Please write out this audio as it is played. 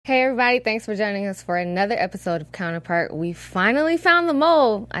Hey everybody, thanks for joining us for another episode of Counterpart. We finally found the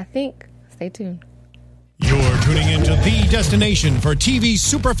mole, I think. Stay tuned. You're tuning into the destination for TV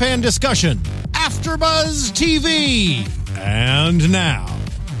superfan discussion, AfterBuzz TV. And now,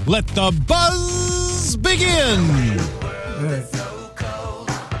 let the buzz begin.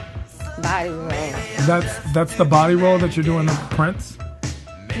 Body roll. That's the body roll that you're doing of Prince?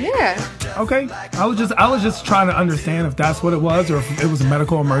 Yeah. Okay. I was just trying to understand if that's what it was or if it was a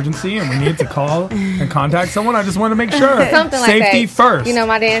medical emergency and we needed to call and contact someone. I just wanted to make sure. Something like Safety that. first. You know,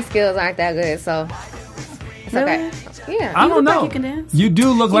 my dance skills aren't that good, so it's Really? okay. Yeah. I don't know. Like you can dance? You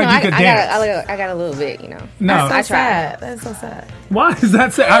do look like you could dance. I got a little bit, you know. No. I tried. That's so sad. Why is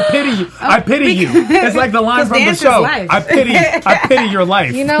that sad? I pity you. I pity you. It's like the line from the dance is show. life. I pity your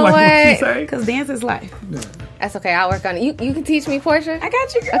life. You know like what? you say? Because dance is life. That's okay. I'll work on it. You can teach me, Portia? I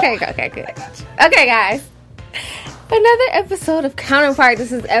got you, girl. Okay, good. Okay, guys. Another episode of Counterpart.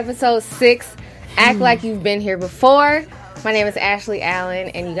 This is episode 6. Act like you've been here before. My name is Ashley Allen,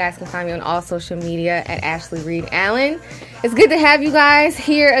 and you guys can find me on all social media at Ashley Reed Allen. It's good to have you guys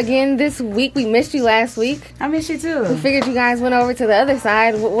here again this week. We missed you last week. I miss you We too. figured you guys went over to the other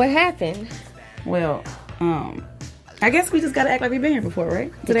side. What happened? Well, I guess we just gotta act like we've been here before,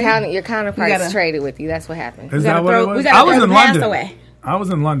 right? Your counterparts traded with you. That's what happened. Is that what it was? We gotta I was throw in the past London. away. I was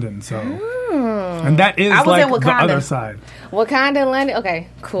in London, so. And that is I was like in the Wakanda. other side. Wakanda, London. Okay,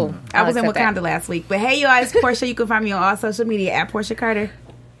 cool. I was in I'll accept Wakanda last week. But hey, y'all, it's Portia. You can find me on all social media at Portia Carter.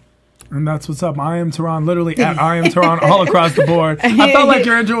 And that's what's up. I am Tehran, literally at I am Tehran all across the board. I felt like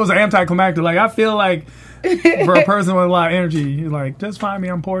your intro was anticlimactic. Like, I feel like for a person with a lot of energy, you're like, just find me,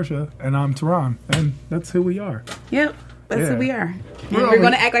 I'm Portia, and I'm Tehran. And that's who we are. Yep, that's Yeah. who we are. And we're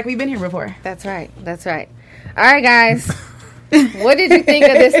going to act like we've been here before. That's right. All right, guys. What did you think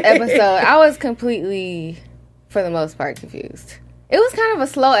of this episode? I was completely, for the most part, confused. It was kind of a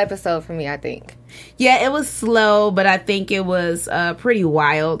slow episode for me, I think. Yeah, it was slow, but I think it was pretty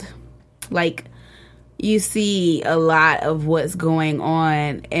wild. Like, you see a lot of what's going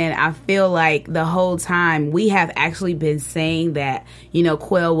on, and I feel like the whole time we have actually been saying that, you know,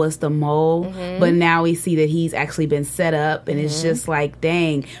 Quell was the mole, but now we see that he's actually been set up, and it's just like,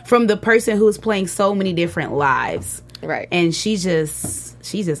 dang, from the person who's playing so many different lives. Right. And she's just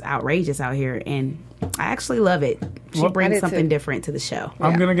outrageous out here, and I actually love it. She brings something different to the show.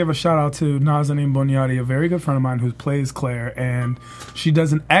 I'm going to give a shout out to Nazanin Boniadi, a very good friend of mine who plays Claire, and she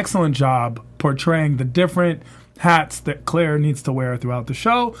does an excellent job portraying the different hats that Claire needs to wear throughout the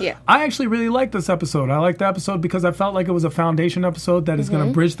show. Yeah. I actually really like this episode. I like the episode because I felt like it was a foundation episode that is going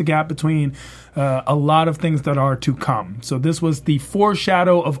to bridge the gap between a lot of things that are to come. So this was the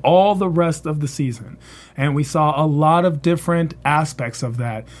foreshadow of all the rest of the season. And we saw a lot of different aspects of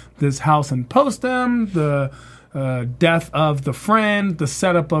that. This house in Postham, the death of the friend, the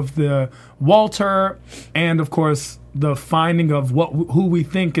setup of the Walter, and of course the finding of who we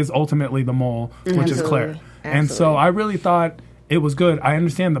think is ultimately the mole, which is Claire. And so I really thought it was good. I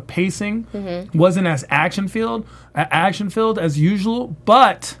understand the pacing wasn't as action filled as usual,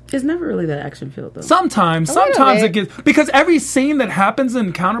 but It's never really that action filled, though. sometimes bit. it gets, because every scene that happens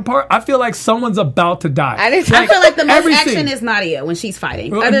in Counterpart, I feel like someone's about to die. I I feel like the most every action scene. is Nadia when she's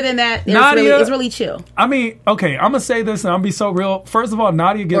fighting. Well, Other than that, Nadia- it's really chill. I mean, okay, I'm gonna say this and I'll be so real. First of all,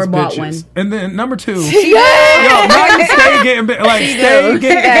 Nadia gets Or bought bitches, one. and then number 2, Yeah. Nadia stay getting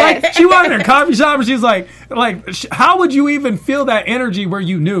like she went in her coffee shop and she's like, how would you even feel that energy where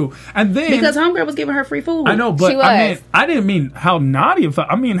you knew? And then Because Homegirl was giving her free food. I know, but She I didn't mean how Nadia felt.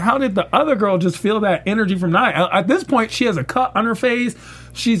 I mean, how did the other girl just feel that energy from Nadia? At this point, she has a cut on her face.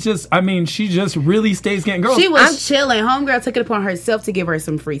 She's just, she just really stays getting girls. She was chilling. Homegirl took it upon herself to give her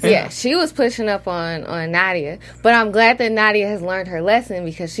some free food. Yeah, she was pushing up on Nadia. But I'm glad that Nadia has learned her lesson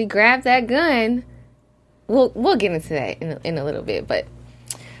because she grabbed that gun. We'll get into that in a little bit. But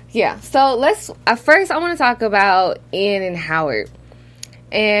yeah, so let's, first I want to talk about Ian and Howard.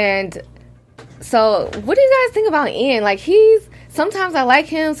 And so what do you guys think about Ian? Like, sometimes I like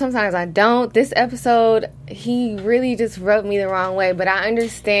him, sometimes I don't. This episode, he really just rubbed me the wrong way, but I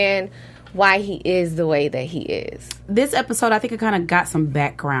understand why he is the way that he is. This episode, I think I kind of got some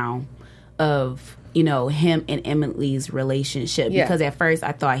background of, you know, him and Emily's relationship. Yeah. Because at first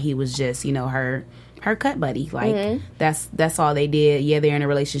I thought he was just, you know, her her cut buddy. Like that's all they did. Yeah, they're in a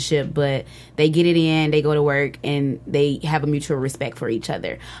relationship, but they get it in, they go to work, and they have a mutual respect for each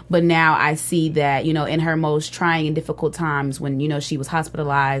other. But now I see that, you know, in her most trying and difficult times when, you know, she was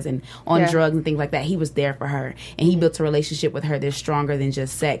hospitalized and on drugs and things like that, he was there for her, and he built a relationship with her that's stronger than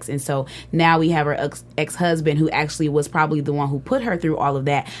just sex. And so now we have her ex-husband, who actually was probably the one who put her through all of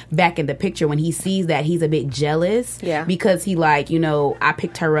that, back in the picture. When he sees that, he's a bit jealous because he like, you know, I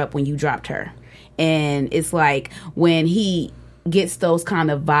picked her up when you dropped her. And it's like when he gets those kind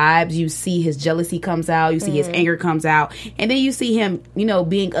of vibes, you see his jealousy comes out, you see his anger comes out, and then you see him, you know,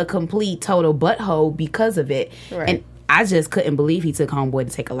 being a complete total butthole because of it. Right. And I just couldn't believe he took homeboy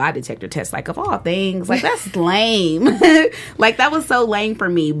to take a lie detector test. Like, of all things, like, that's lame. Like, that was so lame for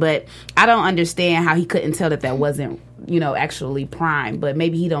me. But I don't understand how he couldn't tell that wasn't, you know, actually Prime. But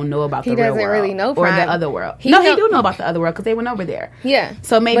maybe he don't know about the real world. He doesn't really know Prime. Or the other world. He do know about the other world because they went over there. Yeah.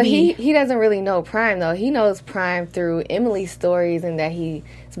 So maybe... But he doesn't really know Prime, though. He knows Prime through Emily's stories and that he's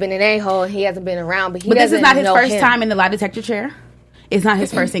been an a-hole and he hasn't been around. But this is not his first time in the lie detector chair. It's not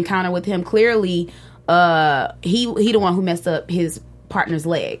his first encounter with him. Clearly... he the one who messed up his partner's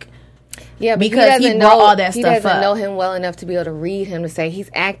leg. Yeah, because he brought all that stuff up. He doesn't know him well enough to be able to read him to say he's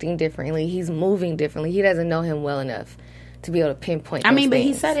acting differently, he's moving differently. He doesn't know him well enough to be able to pinpoint those things. But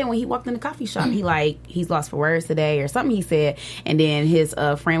he said it when he walked in the coffee shop. He's lost for words today or something he said. And then his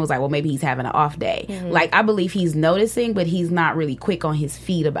friend was like, well, maybe he's having an off day. Like, I believe he's noticing, but he's not really quick on his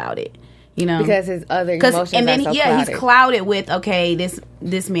feet about it. You know, because his other emotions and then are so clouded. He's clouded with, okay,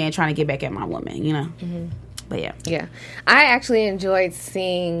 this man trying to get back at my woman, you know. But yeah, I actually enjoyed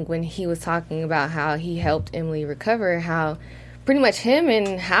seeing when he was talking about how he helped Emily recover, how pretty much him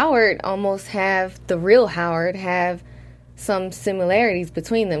and Howard almost have the real Howard have some similarities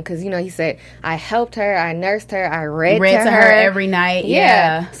between them, because, you know, he said, I helped her, I nursed her, I read to her every night.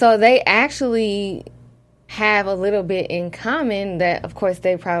 Yeah, so they actually have a little bit in common that, of course,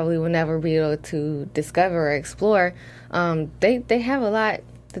 they probably will never be able to discover or explore. They have a lot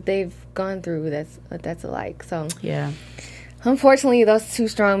that they've gone through that's alike. So yeah, unfortunately, those two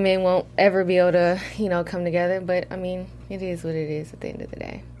strong men won't ever be able to, you know, come together. But I mean, it is what it is at the end of the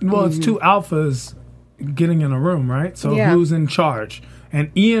day. Well, it's two alphas getting in a room, right? So who's in charge? And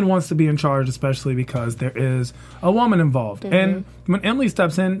Ian wants to be in charge, especially because there is a woman involved. And when Emily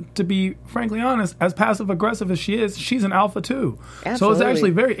steps in, to be frankly honest, as passive-aggressive as she is, she's an alpha too. Absolutely. So it's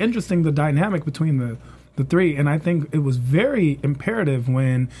actually very interesting, the dynamic between the three. And I think it was very imperative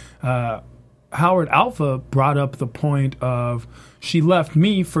when Howard Alpha brought up the point of, she left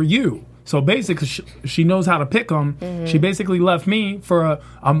me for you. So basically, she knows how to pick them. She basically left me for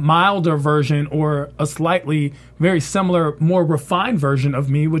a milder version, or a slightly very similar, more refined version of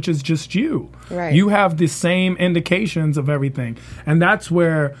me, which is just you. Right. You have the same indications of everything. And that's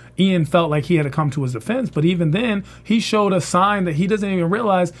where Ian felt like he had to come to his defense. But even then, he showed a sign that he doesn't even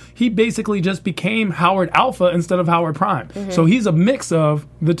realize. He basically just became Howard Alpha instead of Howard Prime. So he's a mix of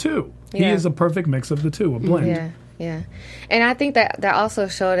the two. He is a perfect mix of the two, a blend. Yeah, and I think that also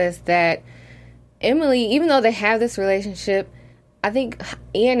showed us that Emily, even though they have this relationship, I think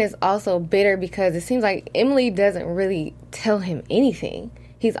Ian is also bitter because it seems like Emily doesn't really tell him anything.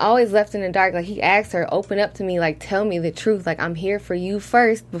 He's always left in the dark. Like, he asks her, open up to me, like, tell me the truth. Like, I'm here for you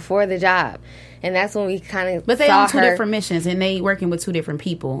first before the job. And that's when we kind of But they on two different missions, and they working with two different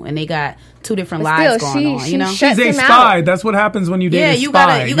people, and they got two different lives going on, you know? She's a spy. That's what happens when you date a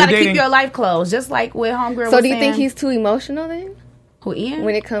spy. You gotta keep your life closed, just like with Homegirl. So do you think he's too emotional then? Who, Ian?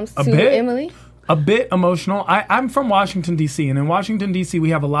 When it comes to Emily? A bit emotional. I'm from Washington, D.C., and in Washington, D.C., we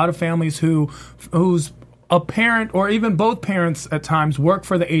have a lot of families whose a parent or even both parents at times work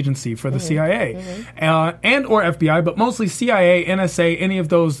for the agency, for the CIA, and or FBI, but mostly CIA, NSA, any of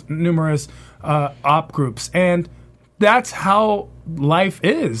those numerous op groups. And that's how life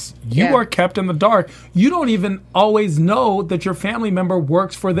is. You are kept in the dark. You don't even always know that your family member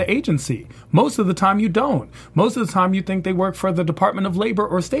works for the agency. Most of the time you don't. Most of the time you think they work for the Department of Labor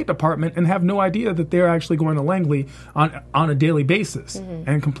or State Department and have no idea that they're actually going to Langley on a daily basis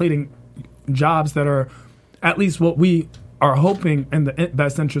and completing jobs that are at least what we are hoping in the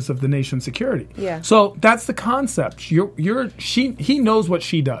best interest of the nation's security. Yeah. So that's the concept. He knows what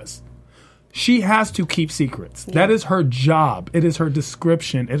she does. She has to keep secrets. Yeah. That is her job. It is her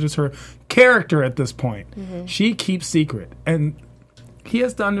description. It is her character at this point. She keeps secret. And he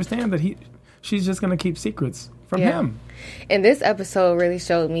has to understand that she's just going to keep secrets from him. And this episode really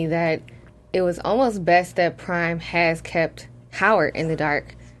showed me that it was almost best that Prime has kept Howard in the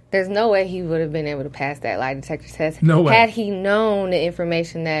dark. There's no way he would have been able to pass that lie detector test. No way. Had he known the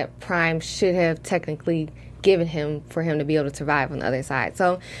information that Prime should have technically given him for him to be able to survive on the other side.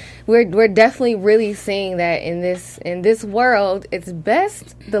 So we're definitely really seeing that in this world, it's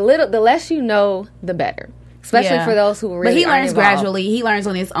best the less you know, the better. Especially for those who really. But he learns gradually. He learns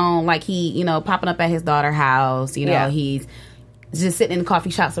on his own. Like he, popping up at his daughter's house. He's just sitting in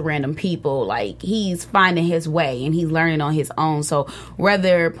coffee shops with random people. Like he's finding his way and he's learning on his own. So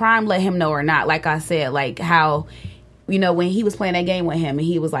whether Prime let him know or not, like I said, like how. When he was playing that game with him and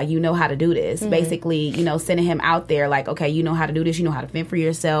he was like, you know how to do this. Basically, sending him out there like, okay, you know how to do this. You know how to fend for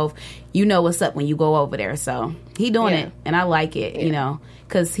yourself. You know what's up when you go over there. So he doing it. And I like it,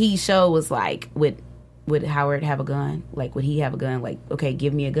 because he was like, would Howard have a gun? Like, would he have a gun? Like, okay,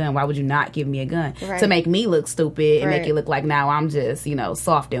 give me a gun. Why would you not give me a gun? Right. To make me look stupid and make it look like now I'm just,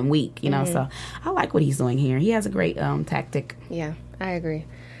 soft and weak, So I like what he's doing here. He has a great tactic. Yeah, I agree.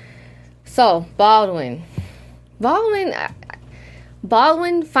 So, Baldwin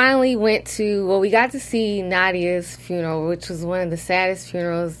finally went to, we got to see Nadia's funeral, which was one of the saddest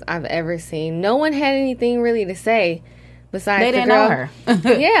funerals I've ever seen. No one had anything really to say besides they didn't the girl. Know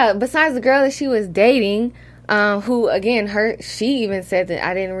her. Yeah, besides the girl that she was dating, who, again, she even said that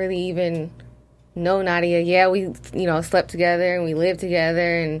I didn't really even know Nadia. Yeah, we, slept together and we lived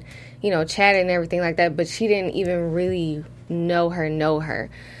together and, chatted and everything like that, but she didn't even really know her.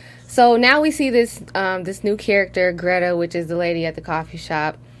 So now we see this new character, Greta, which is the lady at the coffee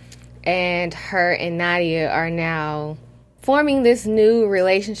shop, and her and Nadia are now forming this new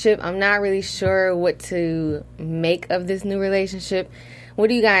relationship. I'm not really sure what to make of this new relationship. What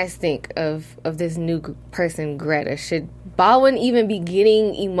do you guys think of this new person, Greta? Should Baldwin even be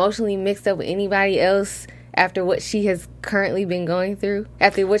getting emotionally mixed up with anybody else after what she has currently been going through?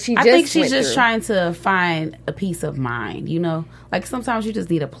 After what she just went through? I think she's just trying to find a peace of mind, Like, sometimes you just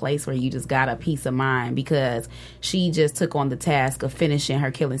need a place where you just got a peace of mind because she just took on the task of finishing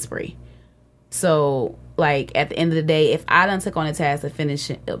her killing spree. So, like, at the end of the day, if I done took on the task of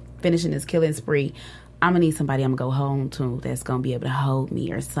finishing this killing spree, I'm going to need somebody I'm going to go home to that's going to be able to hold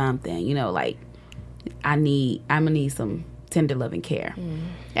me or something. Like, I'm going to need some tender loving care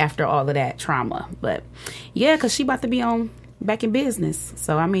after all of that trauma. But yeah, because she about to be back in business,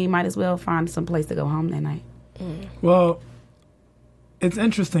 so might as well find some place to go home that night. Well, it's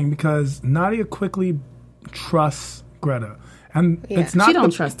interesting because Nadia quickly trusts Greta, and it's not she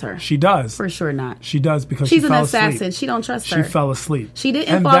don't trust her. She does for sure not. She does because she's she fell an assassin. Asleep. She don't trust her. She fell asleep. She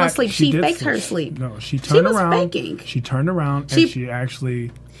didn't fall asleep. She faked her sleep. No, she turned around. Faking. She turned around and she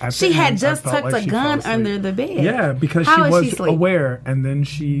actually. She had just tucked a gun under the bed. Yeah, because she was aware, and then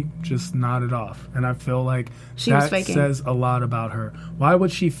she just nodded off. And I feel like that says a lot about her. Why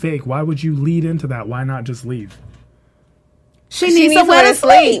would she fake? Why would you lead into that? Why not just leave? She needs somewhere to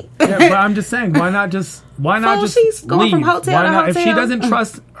sleep. Yeah, but I'm just saying, why not just she's going leave? From hotel why to not? hotel? If she doesn't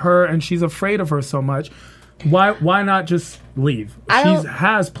trust her and she's afraid of her so much, why not just leave? She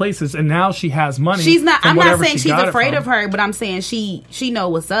has places, and now she has money. She's not. I'm not saying she's afraid of her, but I'm saying she know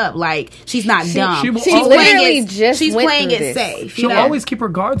what's up. Like, she's not dumb. She's literally just playing it safe. She'll always keep her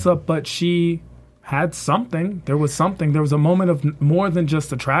guards up, but she had something. There was something. There was a moment of more than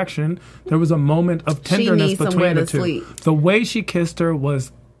just attraction. There was a moment of tenderness between the two. Sleep. The way she kissed her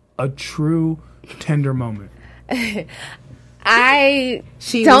was a true tender moment. I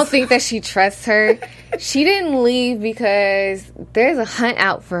don't think that she trusts her. She didn't leave because there's a hunt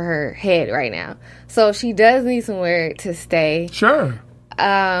out for her head right now. So she does need somewhere to stay. Sure.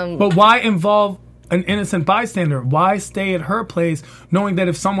 But why involve an innocent bystander? Why stay at her place knowing that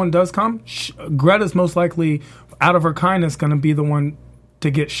if someone does come, Greta's most likely, out of her kindness, going to be the one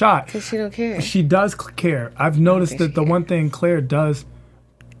to get shot. Because she don't care. She does care. I've noticed that the one thing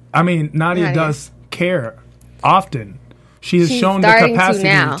Nadia does care often. She's shown the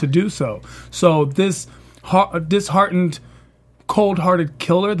capacity to do so. So this disheartened, cold-hearted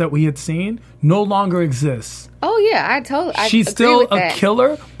killer that we had seen no longer exists. Oh yeah, She's still a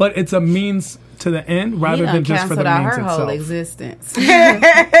killer, but it's a means to the end rather than just for the means her itself. Whole existence.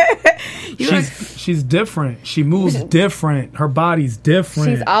 She's different. She moves different. Her body's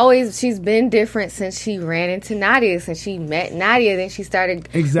different. She's been different since she ran into Nadia, since she met Nadia. Then she started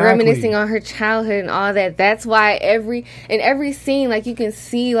reminiscing on her childhood and all that. That's why in every scene, like, you can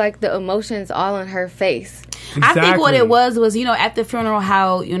see like the emotions all on her face. Exactly. I think what it was, at the funeral,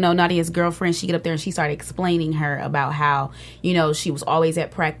 how, Nadia's girlfriend, she get up there and she started explaining her about how, she was always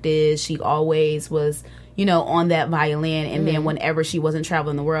at practice. She always was, on that violin. And then whenever she wasn't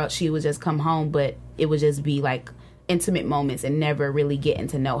traveling the world, she would just come home, but it would just be like intimate moments and never really getting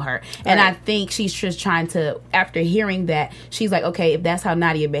to know her. And I think she's just trying to, after hearing that, she's like, okay, if that's how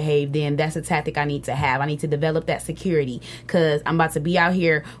Nadia behaved, then that's a tactic I need to have. I need to develop that security because I'm about to be out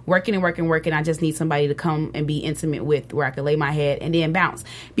here working and working. I just need somebody to come and be intimate with where I can lay my head and then bounce.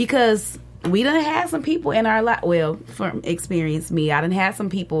 Because we done had some people in our life, well, from experience, I done had some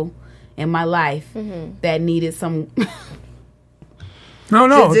people in my life that needed some... No,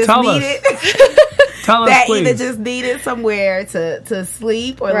 tell us. Tell us, that please. either just needed somewhere to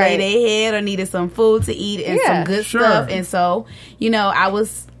sleep or lay their head or needed some food to eat and some good stuff. And so, I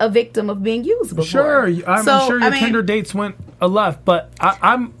was a victim of being used before. Sure. I'm sure your Tinder dates went left, but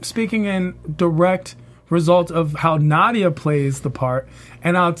I'm speaking in direct result of how Nadia plays the part,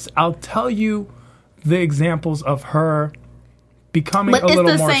 and I'll tell you the examples of her becoming a little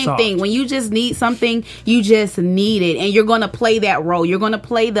more soft. But it's the same thing. When you just need something, you just need it. And you're going to play that role. You're going to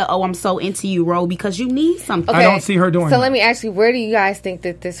play the, I'm so into you role because you need something. Okay. I don't see her doing that. So let me ask you, where do you guys think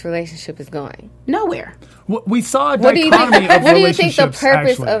that this relationship is going? Nowhere. We saw a dichotomy of relationships. What do you think the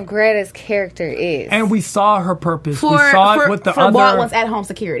purpose of Greta's character is? And we saw her purpose. We saw it with the other... Baldwin's at-home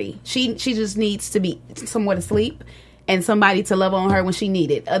security. She just needs to be somewhere to sleep and somebody to love on her when she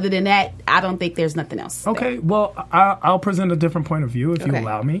needed. Other than that, I don't think there's nothing else. Okay, well, I'll present a different point of view if you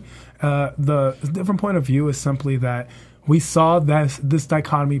allow me. The different point of view is simply that we saw this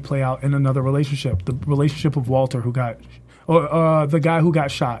dichotomy play out in another relationship, the relationship of Walter the guy who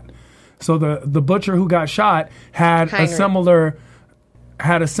got shot. So the butcher who got shot had Heinrich.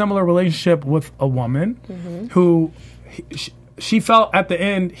 a similar relationship with a woman who... She felt at the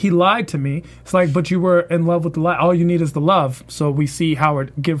end, he lied to me. It's like, but you were in love with the lie. All you need is the love. So we see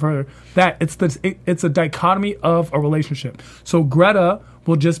Howard give her that. It's a dichotomy of a relationship. So Greta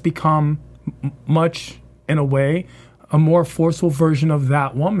will just become much, in a way, a more forceful version of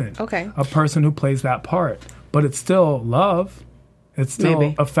that woman. Okay. A person who plays that part. But it's still love. It's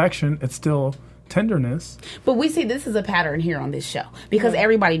still affection. It's still tenderness. But we see this is a pattern here on this show. Because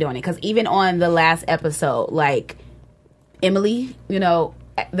everybody doing it. Because even on the last episode, like... Emily, the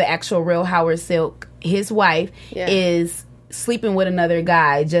actual real Howard Silk, his wife, is sleeping with another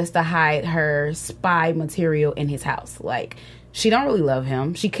guy just to hide her spy material in his house. Like, she don't really love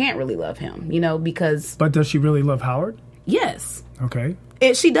him. She can't really love him, because... But does she really love Howard? Yes. Okay.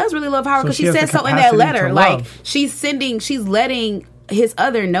 She does really love Howard because she said so in that letter. Like, she's letting... his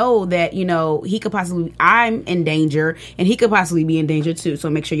other know that, he could possibly, I'm in danger and he could possibly be in danger too. So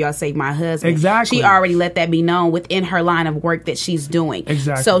make sure y'all save my husband. Exactly. She already let that be known within her line of work that she's doing.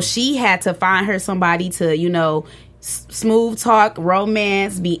 Exactly. So she had to find her somebody to, smooth talk,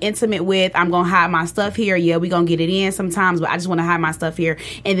 romance, be intimate with. I'm going to hide my stuff here. Yeah, we're going to get it in sometimes, but I just want to hide my stuff here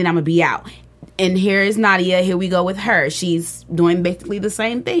and then I'm going to be out. And here is Nadia. Here we go with her. She's doing basically the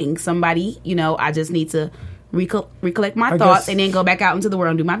same thing. Somebody, I just need to recollect my thoughts and then go back out into the world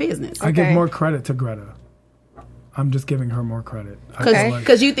and do my business. I give more credit to Greta. I'm just giving her more credit.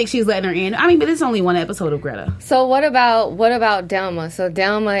 Because you think she's letting her in. I mean, but it's only one episode of Greta. So what about Delma? So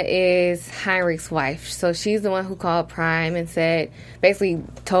Delma is Heinrich's wife. So she's the one who called Prime and basically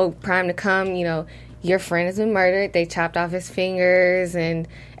told Prime to come, your friend has been murdered. They chopped off his fingers and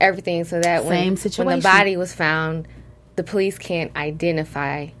everything so that when the body was found, the police can't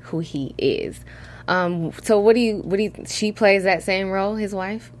identify who he is. So what do you she plays that same role, his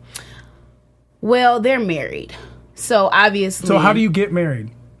wife? Well, they're married. So obviously. So how do you get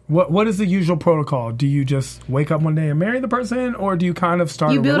married? What is the usual protocol? Do you just wake up one day and marry the person, or do you kind of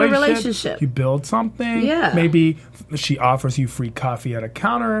start a relationship? You build something. Yeah. Maybe she offers you free coffee at a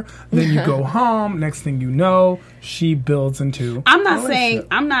counter, then you go home, next thing you know, she builds into I'm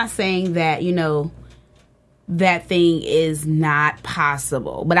not saying that, that thing is not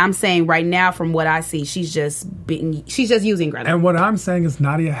possible. But I'm saying right now, from what I see, she's just using Greta. And what I'm saying is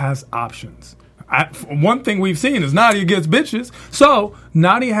Nadia has options. One thing we've seen is Nadia gets bitches. So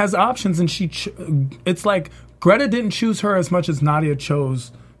Nadia has options, and it's like Greta didn't choose her as much as Nadia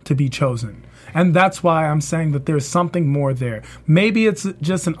chose to be chosen. And that's why I'm saying that there's something more there. Maybe it's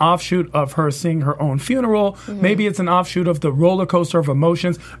just an offshoot of her seeing her own funeral. Mm-hmm. Maybe it's an offshoot of the roller coaster of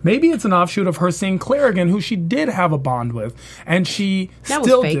emotions. Maybe it's an offshoot of her seeing Claire again, who she did have a bond with. And she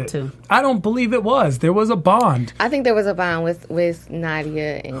still did. Too. I don't believe it was. There was a bond. I think there was a bond with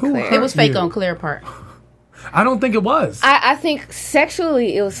Nadia and Claire. It was fake on Claire's part. I don't think it was. I think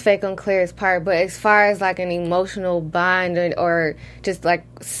sexually it was fake on Claire's part, but as far as like an emotional bond or just like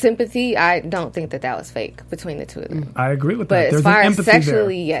sympathy, I don't think that was fake between the two of them. I agree with that. But as far as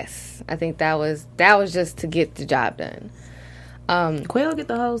sexually, yes, I think that was just to get the job done. Quail get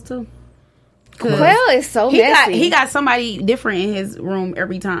the hoes too. Quail is so messy. He got somebody different in his room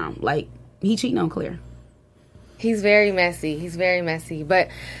every time. Like he cheating on Claire. He's very messy. But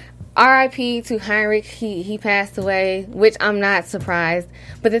R.I.P. to Heinrich. He passed away, which I'm not surprised.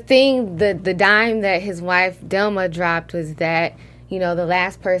 But the dime that his wife Delma dropped was that, the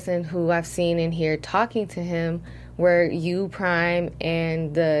last person who I've seen in here talking to him were you, Prime,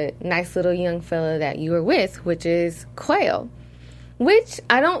 and the nice little young fella that you were with, which is Quail. Which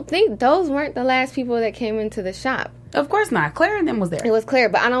I don't think those weren't the last people that came into the shop. Of course not. Claire and them was there. It was Claire,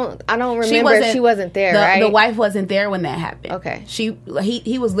 but I don't remember if she wasn't there, right? The wife wasn't there when that happened. Okay.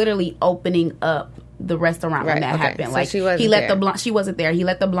 He was literally opening up the restaurant when that happened. So like she wasn't he let there. she wasn't there. He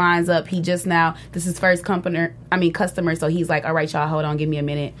let the blinds up. He just now, this is first customer, so he's like, all right, y'all, hold on, give me a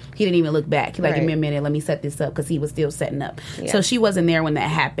minute. He didn't even look back. He like, give me a minute, let me set this up, because he was still setting up. Yeah. So she wasn't there when that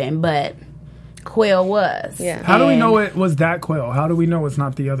happened, but Quail was. Yeah. How do we know it was that Quail? How do we know it's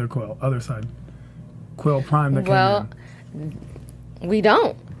not the other Quail, other side? Quail Prime that came in? We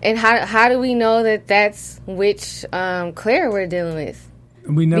don't. And how do we know that that's which Claire we're dealing with?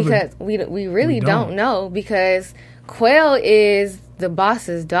 We never. Because we really don't know, because Quail is the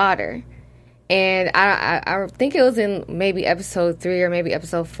boss's daughter. And I think it was in maybe episode 3 or maybe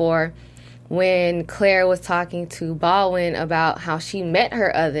episode 4 when Claire was talking to Baldwin about how she met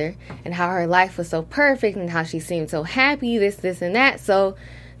her other and how her life was so perfect and how she seemed so happy, this, and that. So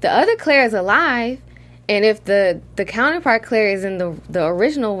the other Claire is alive. And if the counterpart Claire is in the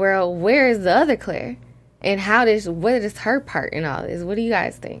original world, where is the other Claire? And what is her part in all this? What do you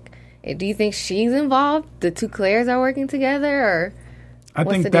guys think? Do you think she's involved? The two Claires are working together, or I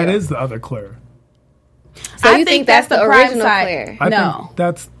think that is the other Claire. So you think that's the original Claire? I think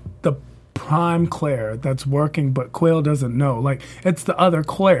that's the Prime Claire that's working, but Quail doesn't know. Like, it's the other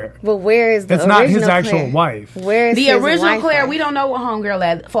Claire. But where is the It's original not his actual Claire? wife. Where is the his original wife Claire? at? We don't know what homegirl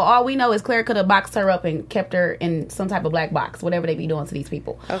at. For all we know is Claire could have boxed her up and kept her in some type of black box, whatever they be doing to these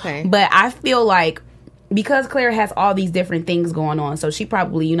people. Okay. But I feel like because Claire has all these different things going on, so she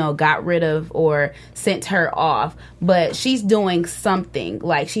probably, got rid of or sent her off. But she's doing something.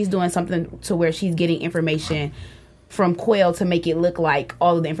 Like, she's doing something to where she's getting information from Quail to make it look like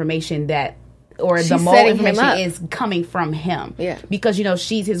all of the information that, or She's the mole setting him information up. is coming from him. Yeah. Because,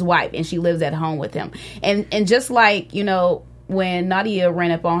 she's his wife and she lives at home with him. And just like, when Nadia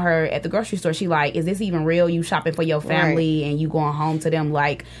ran up on her at the grocery store, she like, is this even real? You shopping for your family and you going home to them?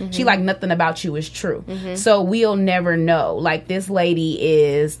 Like, she like, nothing about you is true. So we'll never know. Like, this lady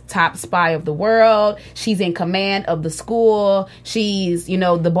is top spy of the world. She's in command of the school. She's,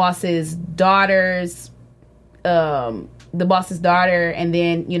 the boss's daughter, and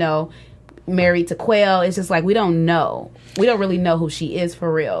then, married to Quail. It's just like, we don't know. We don't really know who she is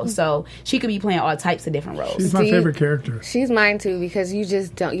for real. So she could be playing all types of different roles. She's my favorite character. She's mine too, because you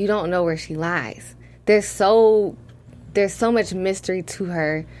don't know where she lies. There's so much mystery to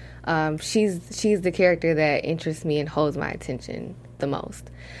her. She's the character that interests me and holds my attention the most.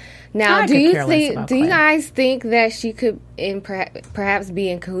 Now, do you guys think that she could perhaps be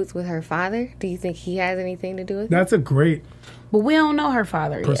in cahoots with her father? Do you think he has anything to do with it? That's a great But we don't know her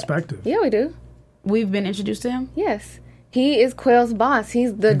father perspective. Yeah, we do. We've been introduced to him? Yes. He is Quail's boss.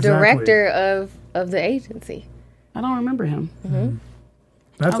 He's the director of the agency. I don't remember him.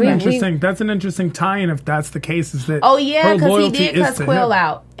 That's an interesting. That's an interesting tie-in. If that's the case, is that because he did cuss Quail him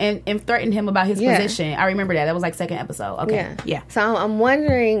out and threatened him about his position. I remember that. That was like second episode. Okay, yeah. So I'm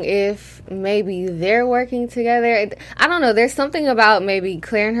wondering if maybe they're working together. I don't know. There's something about maybe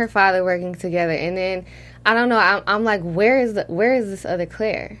Claire and her father working together, and then I don't know. I'm like, where is this other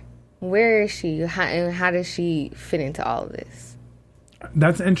Claire? Where is she? How does she fit into all of this?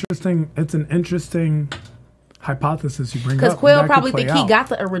 That's interesting. It's an interesting hypothesis you bring up. Because Quail probably think he got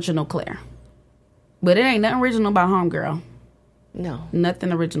the original Claire. But it ain't nothing original about homegirl. No.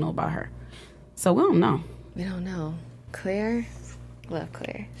 Nothing original about her. So we don't know. We don't know. Claire? Love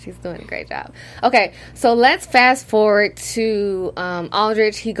Claire. She's doing a great job. Okay, so let's fast forward to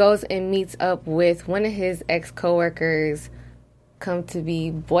Aldrich. He goes and meets up with one of his ex-coworkers, come to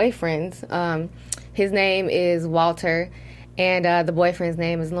be boyfriends. His name is Walter, and the boyfriend's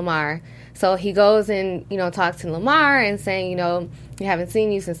name is Lamar. So he goes and, talks to Lamar and saying, we haven't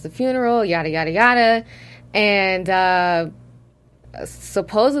seen you since the funeral, yada, yada, yada. And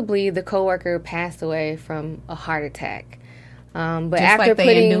supposedly the coworker passed away from a heart attack. But just after like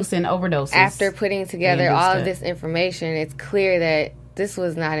they inducing overdoses. After putting together all of this information, it's clear that this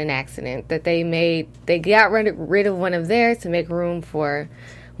was not an accident, that they got rid of one of theirs to make room for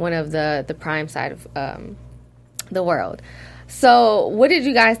one of the prime side of the world. So what did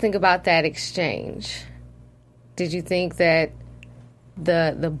you guys think about that exchange? Did you think that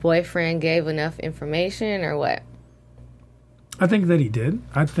the boyfriend gave enough information, or what? I think that he did.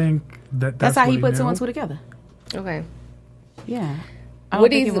 I think that's how he what put two knew. and two together. Okay. Yeah. I don't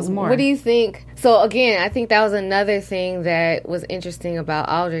think it was more. What do you think? So again, I think that was another thing that was interesting about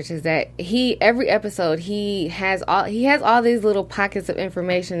Aldrich is that every episode he has all these little pockets of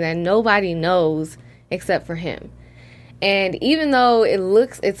information that nobody knows except for him. And even though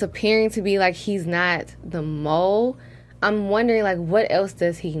it's appearing to be like he's not the mole, I'm wondering like what else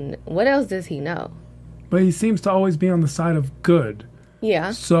does he know? But he seems to always be on the side of good.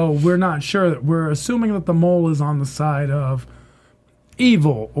 Yeah. So we're not sure. We're assuming that the mole is on the side of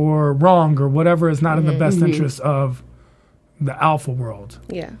evil or wrong or whatever is not in the best interest of the alpha world.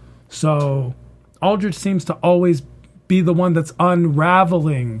 Yeah. So Aldrich seems to always be the one that's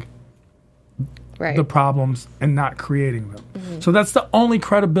unraveling the problems and not creating them. So that's the only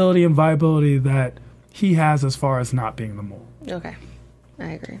credibility and viability that he has as far as not being the mole. Okay.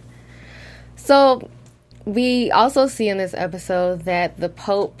 I agree. So we also see in this episode that the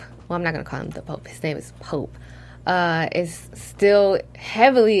Pope, well, I'm not going to call him the Pope, his name is Pope, is still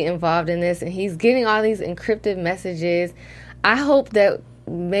heavily involved in this, and he's getting all these encrypted messages. I hope that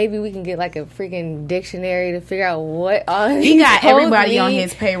maybe we can get like a freaking dictionary to figure out what all he got everybody mean. on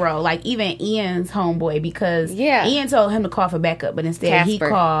his payroll, like even Ian's homeboy, because Ian told him to call for backup, but instead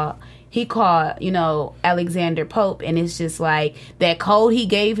Casper. he called, Alexander Pope, and it's just like that code he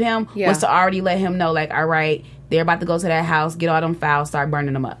gave him was to already let him know, like, all right, they're about to go to that house, get all them files, start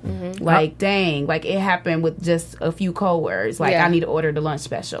burning them up. Like, dang, like it happened with just a few code words. Like, I need to order the lunch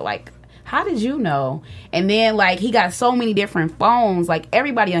special. Like, how did you know? And then, like, he got so many different phones. Like,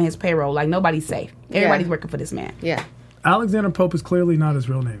 everybody on his payroll, like, nobody's safe. Everybody's working for this man. Yeah. Alexander Pope is clearly not his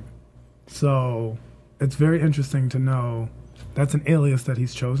real name. So it's very interesting to know that's an alias that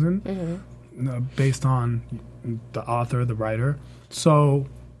he's chosen based on the author, the writer. So,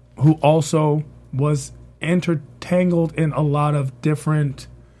 who also was intertangled in a lot of different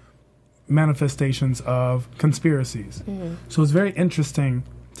manifestations of conspiracies. So it's very interesting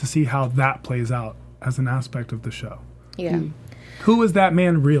to see how that plays out as an aspect of the show. Yeah. Who is that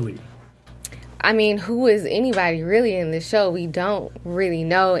man really? I mean, who is anybody really in this show? We don't really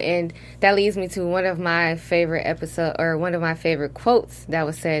know, and that leads me to one of my favorite quotes that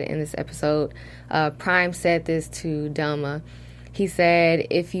was said in this episode. Prime said this to Delma. He said,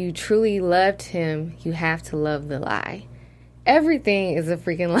 "If you truly loved him, you have to love the lie." Everything is a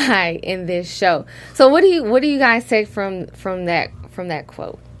freaking lie in this show. So what do you guys take from that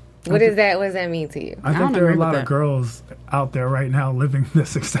quote? What does that mean to you? I think there are a lot of girls out there right now living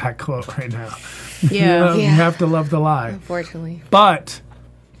this exact quote right now. Yeah. You have to love the lie. Unfortunately. But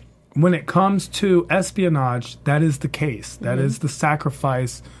when it comes to espionage, that is the case. That is the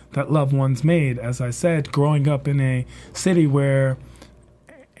sacrifice that loved ones made. As I said, growing up in a city where,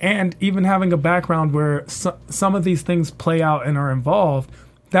 and even having a background where some of these things play out and are involved,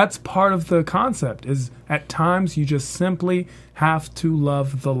 that's part of the concept, is at times you just simply have to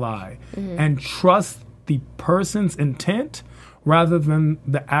love the lie and trust the person's intent rather than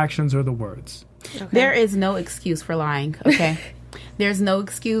the actions or the words. Okay. There is no excuse for lying, okay? There's no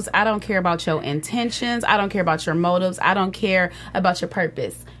excuse. I don't care about your intentions. I don't care about your motives. I don't care about your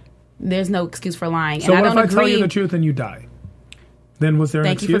purpose. There's no excuse for lying. So and what I don't if I tell you the truth and you die? Then was there an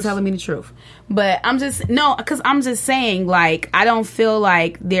excuse? Thank you for telling me the truth. But because I'm just saying, like, I don't feel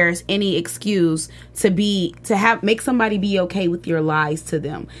like there's any excuse to make somebody be okay with your lies to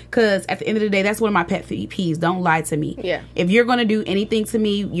them. Because at the end of the day, that's one of my pet peeves. Don't lie to me. Yeah. If you're going to do anything to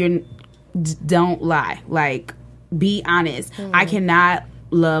me, don't lie. Like, be honest. I cannot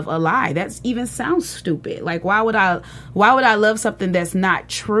love a lie. That even sounds stupid. Like, why would I love something that's not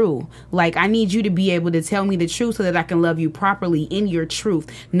true? Like, I need you to be able to tell me the truth so that I can love you properly in your truth,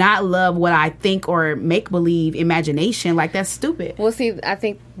 not love what I think or make believe imagination. Like, that's stupid. Well, see, I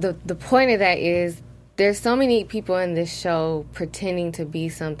think the point of that is there's so many people in this show pretending to be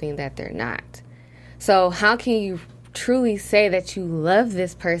something that they're not. So how can you truly say that you love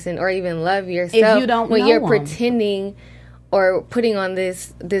this person or even love yourself if you don't when know you're them? Pretending or putting on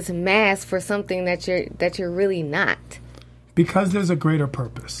this mask for something that you're really not? Because there's a greater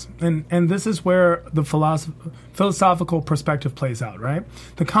purpose. And this is where the philosophical perspective plays out, right?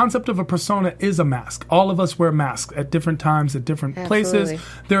 The concept of a persona is a mask. All of us wear masks at different times, at different places.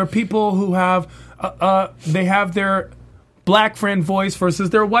 There are people who have they have their black friend voice versus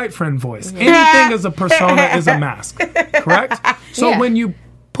their white friend voice. Anything as a persona is a mask, correct? So when you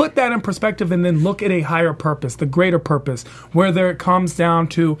put that in perspective and then look at a higher purpose, the greater purpose, where there comes down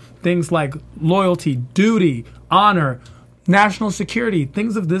to things like loyalty, duty, honor, national security,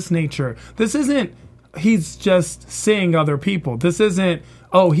 things of this nature. This isn't he's just seeing other people. This isn't,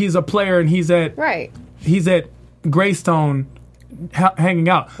 he's a player and he's at Greystone hanging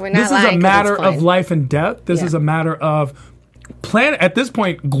out. We're not This is a lying 'cause matter it's fun. of life and death. This Yeah. is a matter of at this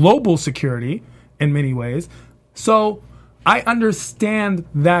point, global security in many ways. So I understand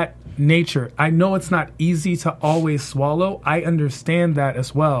that nature. I know it's not easy to always swallow. I understand that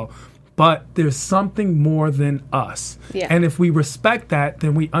as well. But there's something more than us. Yeah. And if we respect that,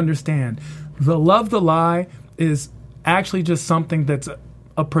 then we understand. The love, the lie is actually just something that's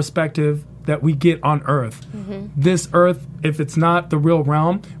a perspective that we get on Earth. This Earth, if it's not the real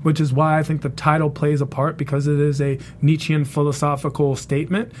realm, which is why I think the title plays a part, because it is a Nietzschean philosophical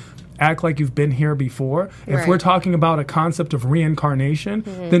statement, act like you've been here before. If Right. we're talking about a concept of reincarnation,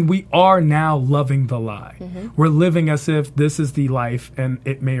 then we are now loving the lie. We're living as if this is the life and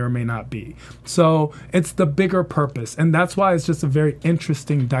it may or may not be. So it's the bigger purpose. And that's why it's just a very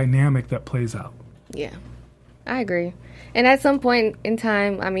interesting dynamic that plays out. Yeah, I agree. And at some point in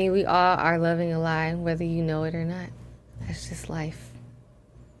time, I mean, we all are loving a lie, whether you know it or not. That's just life.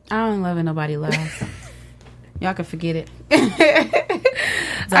 I don't love it. Nobody lies. Y'all can forget it.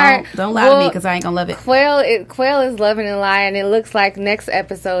 Don't lie to me because I ain't gonna love it. Quail is loving a lie, and it looks like next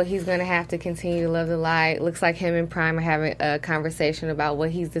episode he's going to have to continue to love the lie. It looks like him and Prime are having a conversation about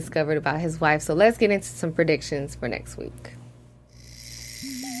what he's discovered about his wife. So let's get into some predictions for next week.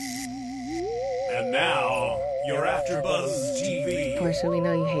 And now, your AfterBuzz TV. Portia, we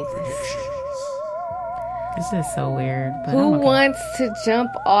know you hate this. This is so weird. But Who I'm okay. wants to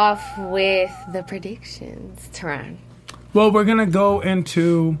jump off with the predictions? Teron. Well, we're going to go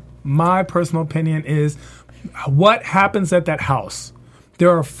into my personal opinion is what happens at that house. There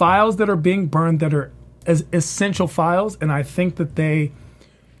are files that are being burned that are as essential files, and I think that they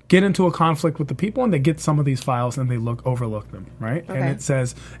get into a conflict with the people and they get some of these files and they overlook them, right? Okay. And it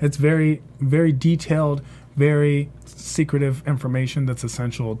says it's very, very detailed, very secretive information that's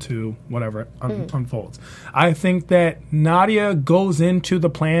essential to whatever unfolds. I think that Nadia goes into the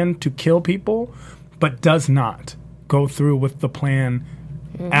plan to kill people, but does not go through with the plan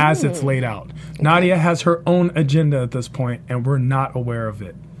as it's laid out. Nadia has her own agenda at this point, and we're not aware of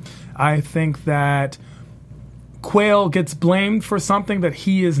it. I think that Quail gets blamed for something that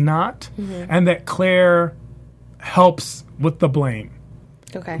he is not, and that Claire helps with the blame.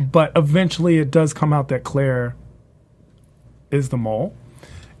 Okay. But eventually it does come out that Claire is the mole.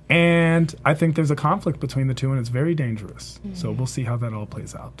 And I think there's a conflict between the two, and it's very dangerous. So we'll see how that all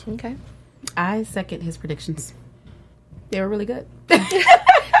plays out. Okay. I second his predictions. They were really good.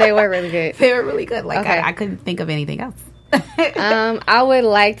 They were really good. They were really good. Like Okay. I couldn't think of anything else. I would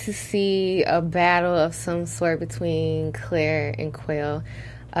like to see a battle of some sort between Claire and Quail.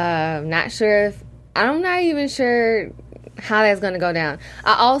 I'm not even sure how that's going to go down.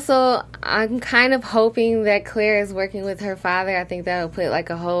 I'm kind of hoping that Claire is working with her father. I think that will put like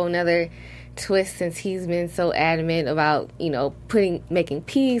a whole nother twist, since he's been so adamant about, making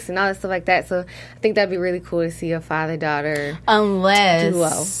peace and all that stuff like that. So I think that'd be really cool to see a father-daughter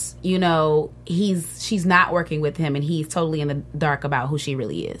Unless, she's not working with him and he's totally in the dark about who she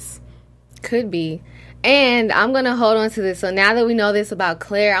really is. Could be. And I'm going to hold on to this. So now that we know this about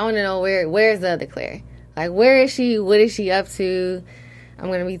Claire, I want to know where's the other Claire? Like, where is she? What is she up to? I'm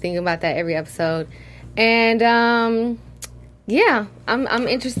going to be thinking about that every episode. And, yeah, I'm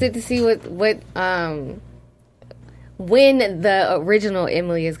interested to see when the original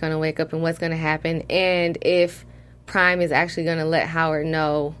Emily is going to wake up and what's going to happen, and if Prime is actually going to let Howard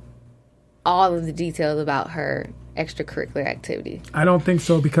know all of the details about her extracurricular activity. I don't think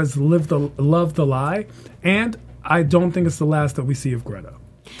so, because love the lie, and I don't think it's the last that we see of Greta.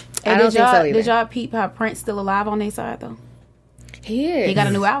 I don't think so either. Did y'all peep how Prince still alive on their side though? He is. He got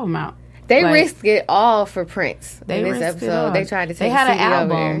a new album out. They Like, risked it all for Prince in this risked it episode. all. They tried to take They had an CD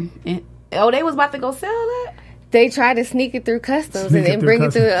over album. there. And, they was about to go sell that? They tried to sneak it through customs Sneak and it then through bring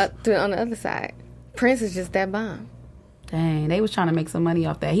customs. it through on the other side. Prince is just that bomb. Dang, they was trying to make some money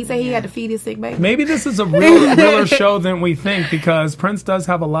off that. He said he had to feed his sick baby. Maybe this is a realer show than we think, because Prince does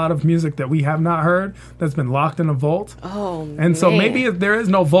have a lot of music that we have not heard that's been locked in a vault. Oh, And so man. maybe there is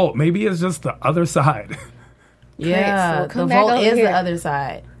no vault. Maybe it's just the other side. Yeah, so the come back vault over is here. the other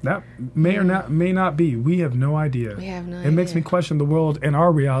side. That may or may not be. We have no idea. We have no It makes idea. me question the world and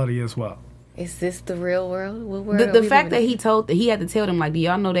our reality as well. Is this the real world? What world The are we fact that living he had to tell them, like, do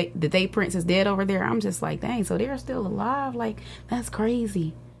y'all know that they Prince is dead over there? I'm just like, dang, so they're still alive? Like, that's crazy.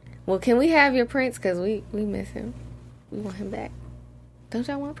 in? Well, can we have your Prince? Because we miss him. We want him back. Don't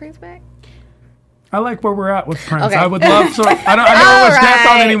y'all want Prince back? I like where we're at with Prince. Okay. I would love to. I don't wish death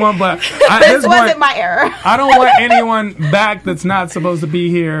on right. anyone, but at This this wasn't point, my error. I don't want anyone back that's not supposed to be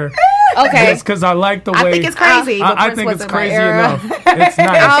here Okay. Just because I like the way. I think it's crazy. but I Prince think it's wasn't my crazy era. enough. It's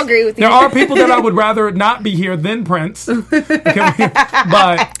nice. I'll agree with you. There are people that I would rather not be here than Prince. But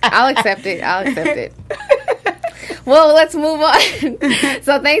I'll accept it. Well, let's move on.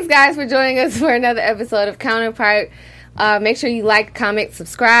 So thanks, guys, for joining us for another episode of Counterpart. Make sure you like, comment,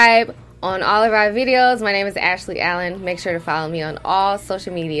 subscribe on all of our videos. My name is Ashley Allen. Make sure to follow me on all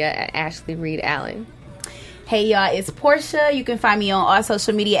social media at Ashley Reed Allen. Hey y'all, it's Portia. You can find me on all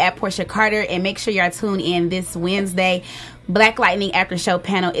social media at Portia Carter, and make sure y'all tune in this Wednesday. Black Lightning After Show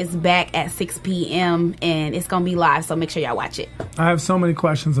panel is back at 6 p.m. and it's gonna be live, so make sure y'all watch it. I have so many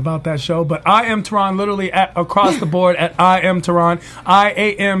questions about that show, but I am Tehran literally across the board at I am Tehran,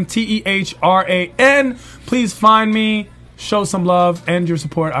 IAMTEHRAN. Please find me, show some love and your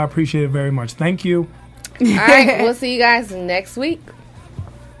support. I appreciate it very much. Thank you. All right, we'll see you guys next week.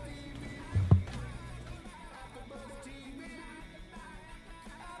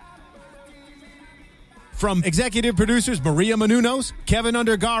 From executive producers Maria Menounos, Kevin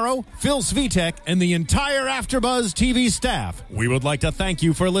Undergaro, Phil Svitek, and the entire AfterBuzz TV staff, we would like to thank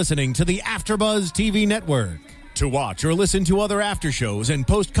you for listening to the AfterBuzz TV network. To watch or listen to other after shows and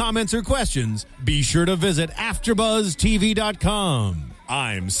post comments or questions, be sure to visit AfterBuzzTV.com.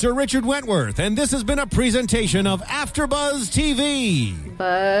 I'm Sir Richard Wentworth, and this has been a presentation of AfterBuzz TV.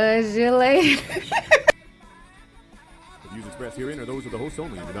 Buzz you later. The views expressed herein are those of the hosts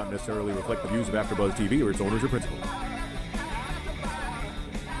only and do not necessarily reflect the views of AfterBuzz TV or its owners or principals.